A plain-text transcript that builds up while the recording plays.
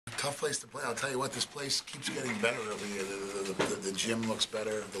Tough place to play. I'll tell you what, this place keeps getting better every year. The gym looks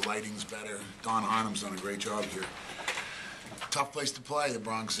better. The lighting's better. Don Harnum's done a great job here. Tough place to play, the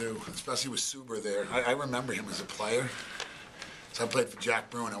Bronx Zoo, especially with Suber there. I remember him as a player. So I played for Jack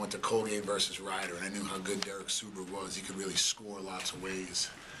Bruin. I went to Colgate versus Ryder, and I knew how good Derek Suber was. He could really score lots of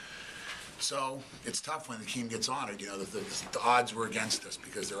ways. So it's tough when the team gets honored. You know, the odds were against us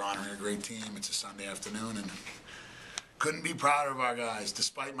because they're honoring a great team. It's a Sunday afternoon, and couldn't be prouder of our guys.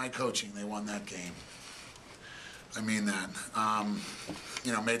 Despite my coaching, they won that game. I mean that.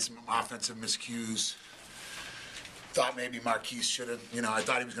 You know, made some offensive miscues. Thought maybe Marquise should have, you know, I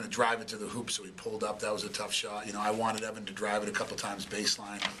thought he was going to drive it to the hoop, so he pulled up. That was a tough shot. You know, I wanted Evan to drive it a couple times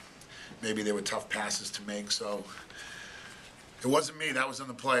baseline. Maybe they were tough passes to make, so it wasn't me. That was on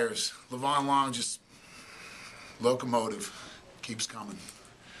the players. Lavon Long, just locomotive, keeps coming.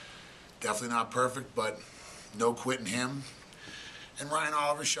 Definitely not perfect, but no quitting him. And Ryan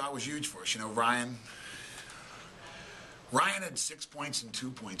Oliver's shot was huge for us. You know, Ryan had 6 points and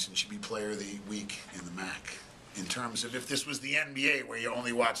 2 points and should be player of the week in the MAC. In terms of if this was the NBA where you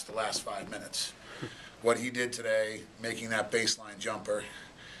only watch the last 5 minutes. What he did today, making that baseline jumper,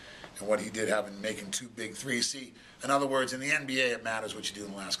 and what he did making 2 big threes. See, in other words, in the NBA it matters what you do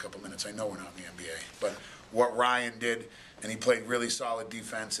in the last couple minutes. I know we're not in the NBA, but what Ryan did, and he played really solid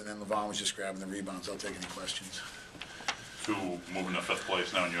defense, and then Lavon was just grabbing the rebounds. I'll take any questions. So moving to 5th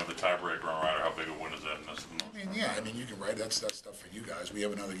place now, and you have the tiebreaker on Ryder. How big a win is that? I mean, you can write that stuff for you guys. We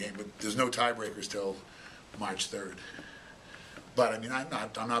have another game, but there's no tiebreakers till March 3rd. But I mean, I'm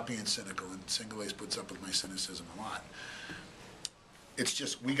not being cynical, and Single Ace puts up with my cynicism a lot. It's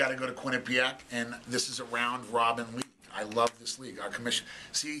just we got to go to Quinnipiac, and this is a round robin league. I love this league. Our commission,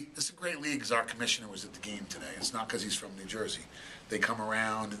 see, this is a great league because our commissioner was at the game today. It's not because he's from New Jersey. They come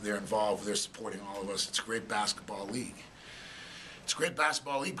around, they're involved, they're supporting all of us. It's a great basketball league. It's a great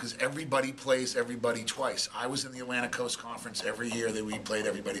basketball league because everybody plays everybody twice. I was in the Atlantic Coast Conference every year that we played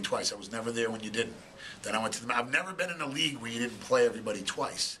everybody twice. I was never there when you didn't. Then I went to I've never been in a league where you didn't play everybody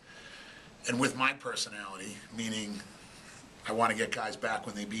twice. And with my personality, meaning I want to get guys back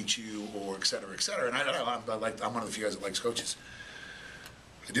when they beat you, or et cetera, et cetera. And I'm one of the few guys that likes coaches.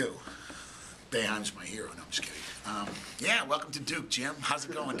 I do. Boeheim's my hero. No, I'm just kidding. Yeah, welcome to Duke, Jim. How's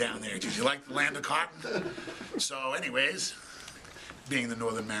it going down there? Did you like the land of cotton? So anyways, being the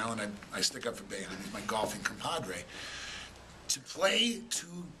Northern Maryland, I stick up for Boeheim. He's my golfing compadre. To play 2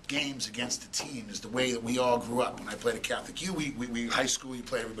 games against a team is the way that we all grew up. When I played at Catholic U, we high school, you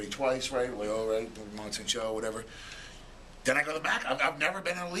played everybody twice, right? Like, all right, Monson Joe, whatever. Then I go to the back. I've never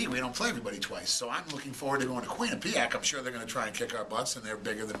been in a league where you don't play everybody twice. So I'm looking forward to going to Quinnipiac. I'm sure they're going to try and kick our butts, and they're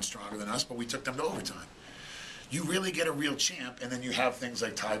bigger and stronger than us, but we took them to overtime. You really get a real champ, and then you have things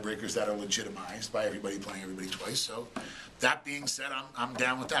like tiebreakers that are legitimized by everybody playing everybody twice. So that being said, I'm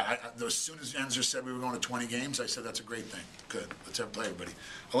down with that. As soon as Enzer said we were going to 20 games, I said that's a great thing. Good. Let's play everybody.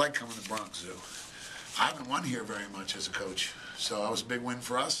 I like coming to the Bronx Zoo. I haven't won here very much as a coach, so that was a big win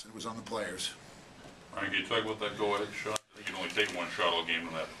for us. It was on the players. All right, can you talk about that go-ahead shot? You can only take 1 shot all game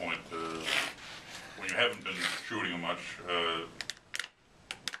to that point. When you haven't been shooting much, do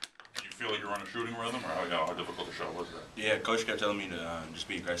you feel like you're on a shooting rhythm, or how difficult the shot was that? Yeah, Coach kept telling me to just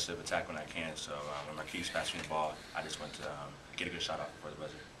be aggressive, attack when I can. So when Marquise passed me the ball, I just went to get a good shot off before the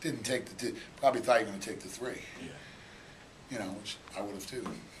buzzer. Didn't take probably thought you were going to take the 3. Yeah. You know, which I would have too.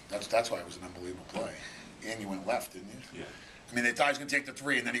 That's why it was an unbelievable play. And you went left, didn't you? Yeah. I mean, they thought he was going to take the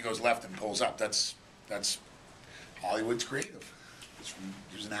 3, and then he goes left and pulls up. That's Hollywood's creative.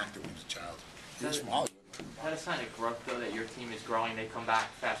 He was an actor when he was a child. He was from Hollywood. Is that a sign of growth, though, that your team is growing? They come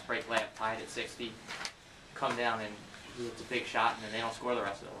back, fast break layup, tied at 60, come down and it's a big shot, and then they don't score the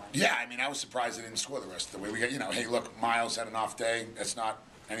rest of the way. Yeah, I mean, I was surprised they didn't score the rest of the way. We got, you know, hey, look, Miles had an off day. That's not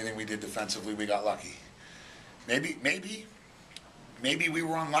anything we did defensively. We got lucky. Maybe we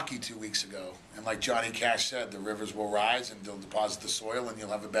were unlucky 2 weeks ago. And like Johnny Cash said, the rivers will rise and they'll deposit the soil, and you'll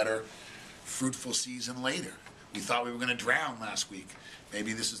have a better, fruitful season later. We thought we were going to drown last week.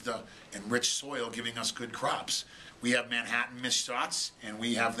 Maybe this is the enriched soil giving us good crops. We have Manhattan missed shots, and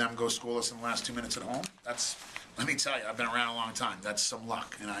we have them go scoreless in the last 2 minutes at home. Let me tell you, I've been around a long time. That's some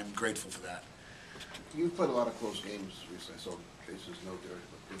luck, and I'm grateful for that. You've played a lot of close games recently, so cases no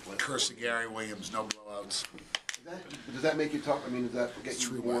Derek. Curse of Gary Williams, no blowouts. Does that make you tough? I mean, does that get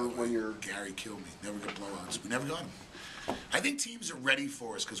you more when you're... Gary killed me. Never got blowouts. We never got them. I think teams are ready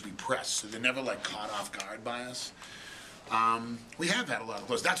for us because we press, so they're never like caught off guard by us. We have had a lot of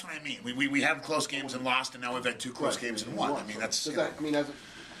close. That's what I mean. We have close games and lost, and now we've had 2 close games and won. I mean, that's... Does that, I mean, as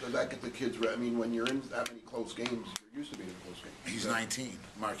Does that get the kids, I mean, when you're in that many close games, you're used to being in close games. He's 19.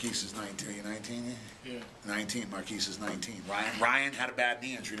 Marquise is 19. Are you 19? Yeah. 19. Marquise is 19. Ryan had a bad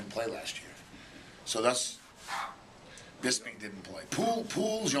knee injury, didn't play last year. So that's Bisping didn't play.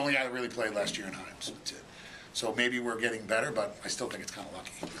 Pool's the only guy that really played last year in Himes. That's it. So maybe we're getting better, but I still think it's kind of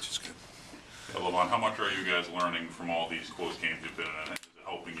lucky, which is good. Yeah, Lavon, how much are you guys learning from all these close games you've been in? Is it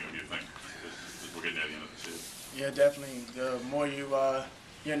helping you, do you think, as we're getting at the end of the season? Yeah, definitely. The more you're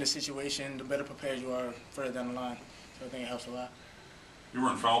in the situation, the better prepared you are further down the line. So I think it helps a lot. You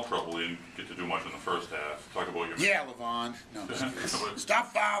were in foul trouble. You didn't get to do much in the first half. Talk about your Yeah, Levon. No,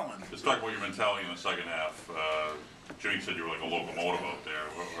 stop fouling. Let's talk about your mentality in the second half. Jimmy said you were like a locomotive out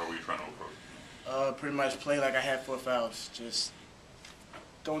there. How were you trying to approach? Pretty much play like I had 4 fouls. Just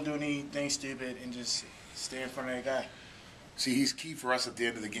don't do anything stupid and just stay in front of that guy. See, he's key for us at the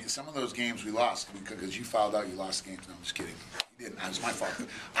end of the game. Some of those games we lost because you fouled out, you lost games. No, I'm just kidding. You didn't. That was my fault.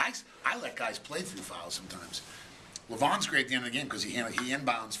 I let guys play through fouls sometimes. Levon's great at the end of the game because he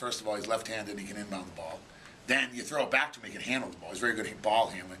inbounds. First of all, he's left-handed and he can inbound the ball. Then you throw it back to him, he can handle the ball. He's very good at ball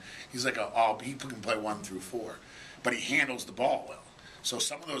handling. He's like he can play 1 through 4, but he handles the ball well. So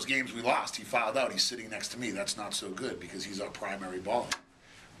some of those games we lost, he fouled out. He's sitting next to me. That's not so good because he's our primary ball handler.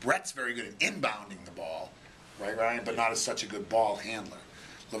 Brett's very good at inbounding the ball, right, Ryan? But not as such a good ball handler.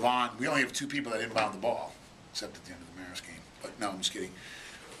 Levon, we only have 2 people that inbound the ball, except at the end of the Maris game. But no, I'm just kidding.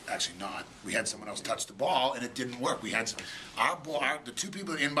 Actually not. We had someone else touch the ball, and it didn't work. We had the 2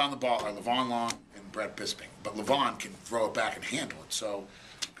 people that inbound the ball are Lavon Long and Brett Bisping. But Lavon can throw it back and handle it. So,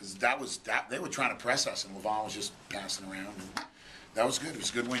 because they were trying to press us, and Lavon was just passing around. And that was good. It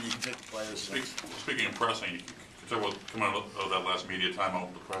was good when you can take the players. Speaking of pressing, you talk about coming out of that last media timeout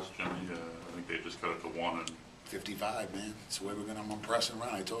with the press, Jimmy. I think they just cut it to 1 and 55, man. That's the way we're going to press and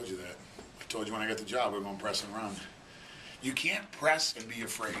run. I told you that. I told you when I got the job, we're going to press and run. You can't press and be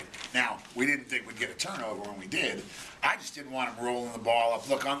afraid. Now, we didn't think we'd get a turnover when we did. I just didn't want them rolling the ball up.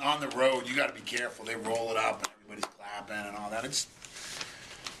 Look, on the road, you got to be careful. They roll it up, and everybody's clapping and all that.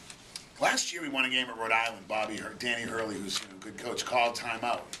 Last year, we won a game at Rhode Island. Danny Hurley, who's a good coach, called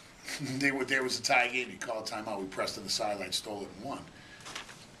timeout. There was a tie game. He called timeout. We pressed on the sideline, stole it, and won.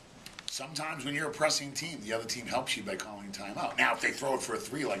 Sometimes when you're a pressing team, the other team helps you by calling timeout. Now, if they throw it for a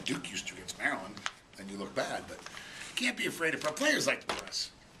 3 like Duke used to against Maryland, then you look bad. But you can't be afraid of players like to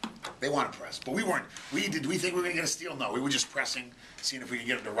press. They want to press. But we weren't. Did we think we were going to get a steal? No. We were just pressing, seeing if we could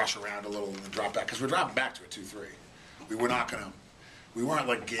get them to rush around a little and then drop back. Because we're dropping back to a 2-3. We weren't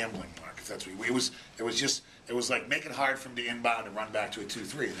like gambling, Mark, if that's what it was like make it hard for them to inbound and run back to a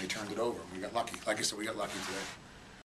 2-3, and they turned it over. And we got lucky. Like I said, we got lucky today.